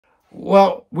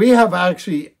Well, we have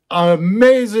actually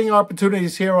amazing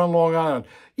opportunities here on Long Island.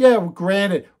 Yeah,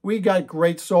 granted, we got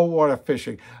great saltwater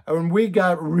fishing, and we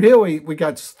got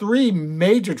three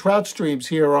major trout streams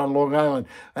here on Long Island,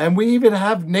 and we even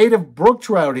have native brook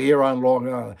trout here on Long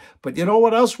Island. But you know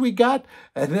what else we got?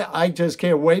 And I just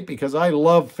can't wait because I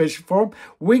love fishing for them.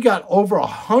 We got over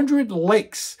 100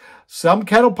 lakes, some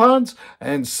kettle ponds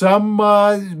and some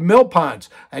mill ponds.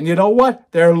 And you know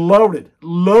what? They're loaded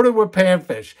with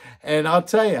panfish. And I'll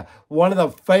tell you, one of the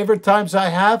favorite times I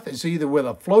have is either with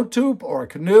a float tube or a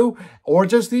canoe or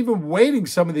just even wading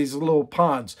some of these little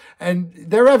ponds. And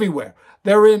they're everywhere.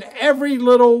 They're in every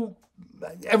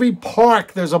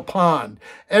park. There's a pond,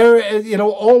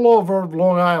 all over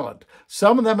Long Island.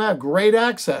 Some of them have great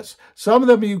access. Some of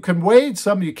them you can wade,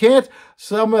 some you can't.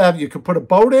 Some of them you can put a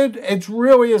boat in. It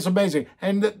really is amazing.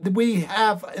 And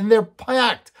they're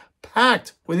packed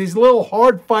with these little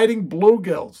hard-fighting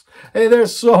bluegills. And they're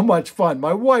so much fun.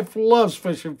 My wife loves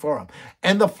fishing for them.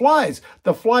 And the flies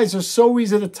are so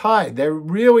easy to tie.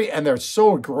 They're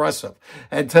so aggressive.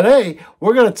 And today,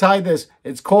 we're going to tie this.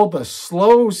 It's called the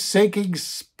slow-sinking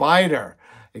spider.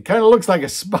 It kind of looks like a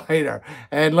spider.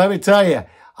 And let me tell you,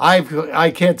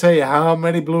 I can't tell you how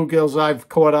many bluegills I've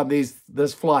caught on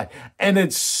this fly. And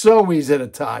it's so easy to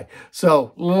tie.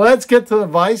 So let's get to the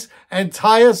vise and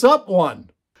tie us up one.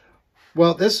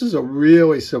 Well, this is a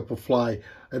really simple fly.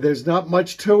 There's not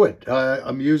much to it.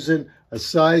 I'm using a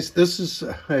size.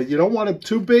 You don't want it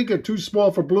too big or too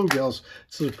small for bluegills.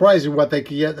 It's surprising what they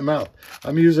can get in the mouth.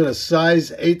 I'm using a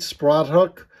size 8 sprout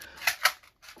hook.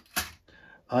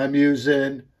 I'm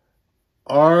using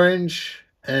orange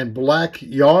and black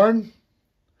yarn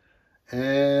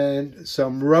and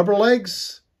some rubber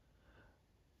legs,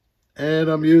 and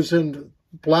I'm using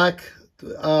black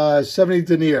 70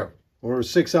 denier or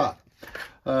 6/0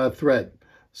 thread.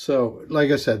 So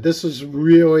like I said, this is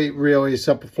really a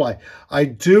simple fly. I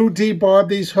do debarb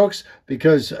these hooks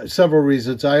because several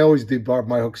reasons. I always debarb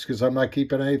my hooks because I'm not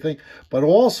keeping anything, but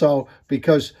also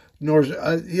because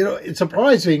it's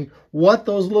surprising what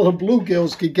those little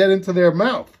bluegills could get into their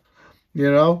mouth. It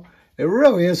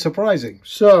really is surprising.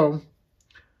 So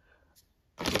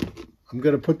I'm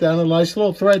going to put down a nice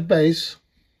little thread base.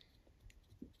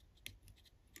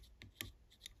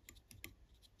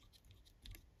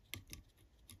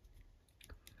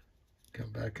 Come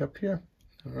back up here.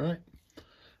 All right.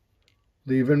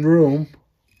 Leaving room.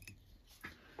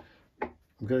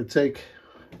 I'm going to take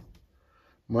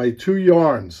my 2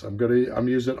 yarns. I'm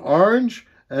using orange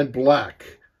and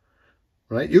black.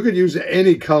 Right? You could use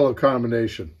any color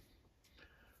combination.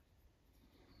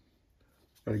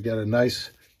 Going to get a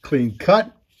nice clean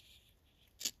cut.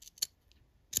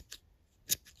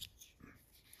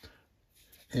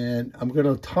 And I'm going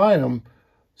to tie them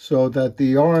so that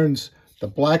the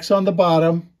black's on the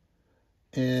bottom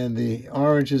and the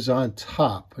orange is on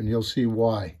top, and you'll see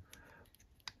why.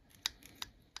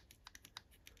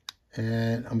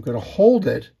 And I'm going to hold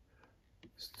it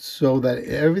so that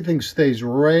everything stays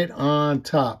right on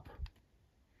top.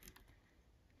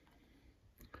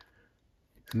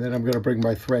 And then I'm going to bring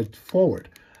my thread forward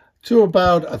to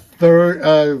about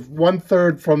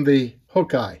 1/3 from the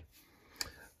hook eye.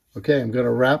 Okay, I'm going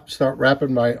to start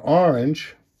wrapping my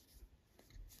orange.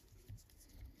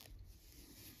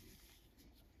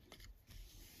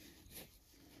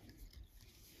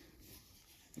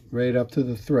 Right up to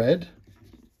the thread.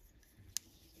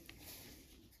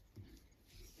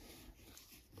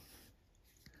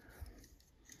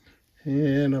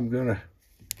 And I'm going to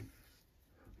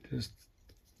just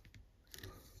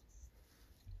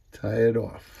tie it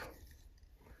off.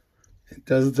 It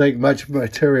doesn't take much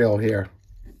material here.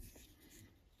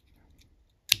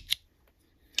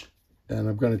 Then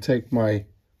I'm going to take my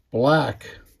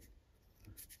black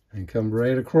and come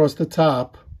right across the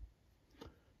top.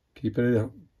 Keep it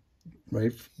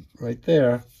right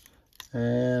there.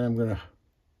 And I'm going to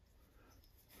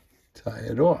tie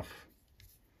it off.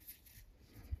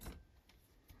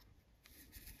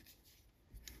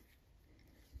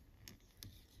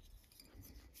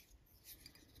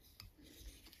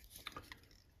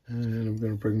 And I'm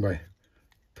going to bring my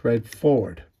thread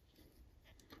forward.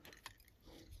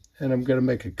 And I'm going to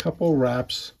make a couple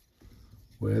wraps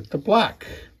with the black.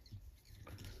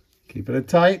 Keeping it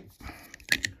tight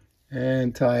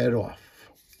and tie it off.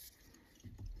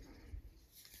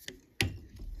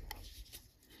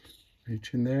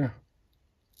 Reach in there.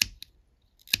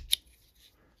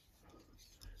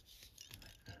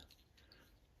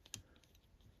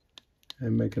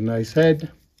 And make a nice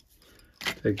head.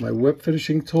 Take my whip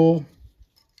finishing tool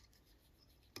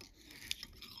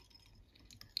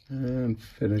and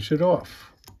finish it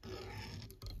off.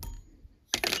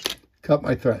 cut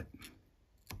my thread.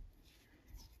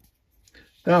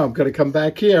 Now I'm going to come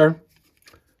back here.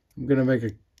 I'm going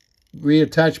to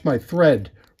reattach my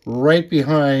thread right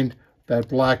behind that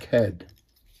black head.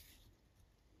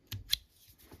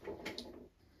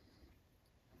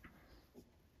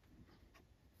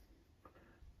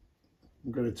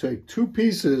 I'm going to take 2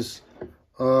 pieces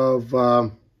of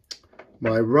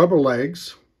my rubber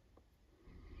legs,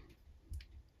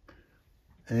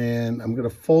 and I'm going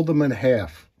to fold them in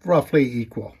half, roughly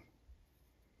equal.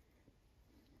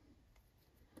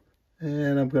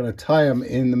 And I'm going to tie them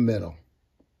in the middle.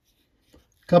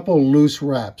 A couple of loose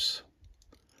wraps.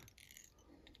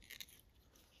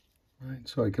 Right,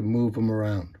 so I can move them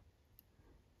around.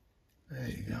 There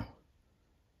you go.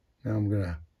 Now I'm going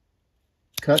to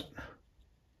cut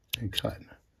and cut.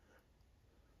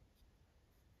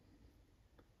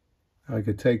 I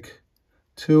could take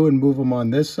 2 and move them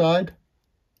on this side,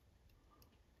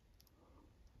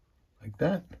 like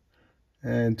that,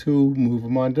 and 2 move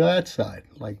them onto that side,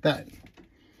 like that,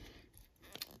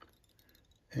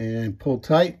 and pull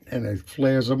tight, and it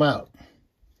flares them out.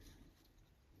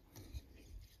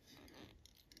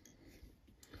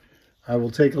 I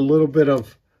will take a little bit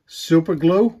of super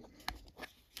glue.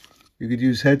 You could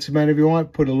use head cement if you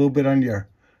want. Put a little bit on your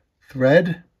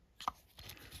thread.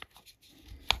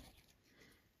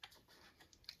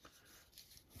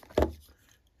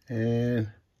 And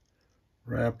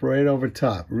wrap right over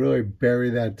top. Really bury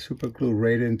that super glue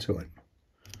right into it.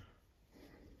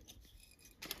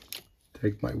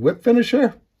 Take my whip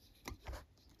finisher.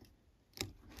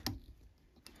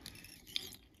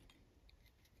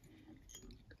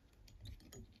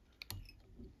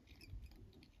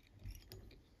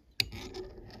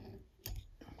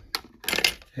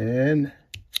 And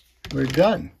we're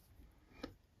done.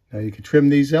 Now you can trim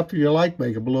these up if you like,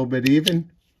 make them a little bit even.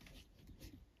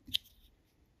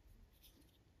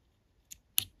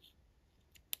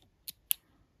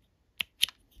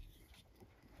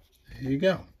 There you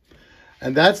go.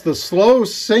 And that's the slow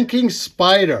sinking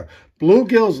spider.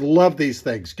 Bluegills love these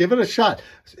things. Give it a shot.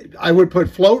 I would put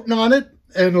floating on it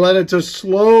and let it just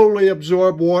slowly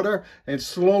absorb water and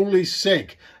slowly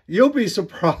sink. You'll be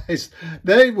surprised.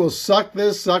 They will suck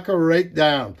this sucker right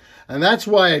down. And that's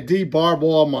why I debarb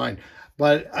all mine.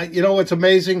 But you know what's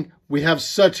amazing? We have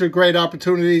such a great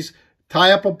opportunities.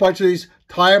 Tie up a bunch of these,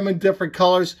 tie them in different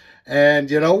colors,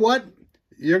 and you know what?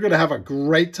 You're going to have a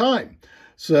great time.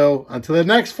 So until the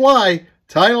next fly,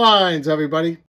 tie lines, everybody.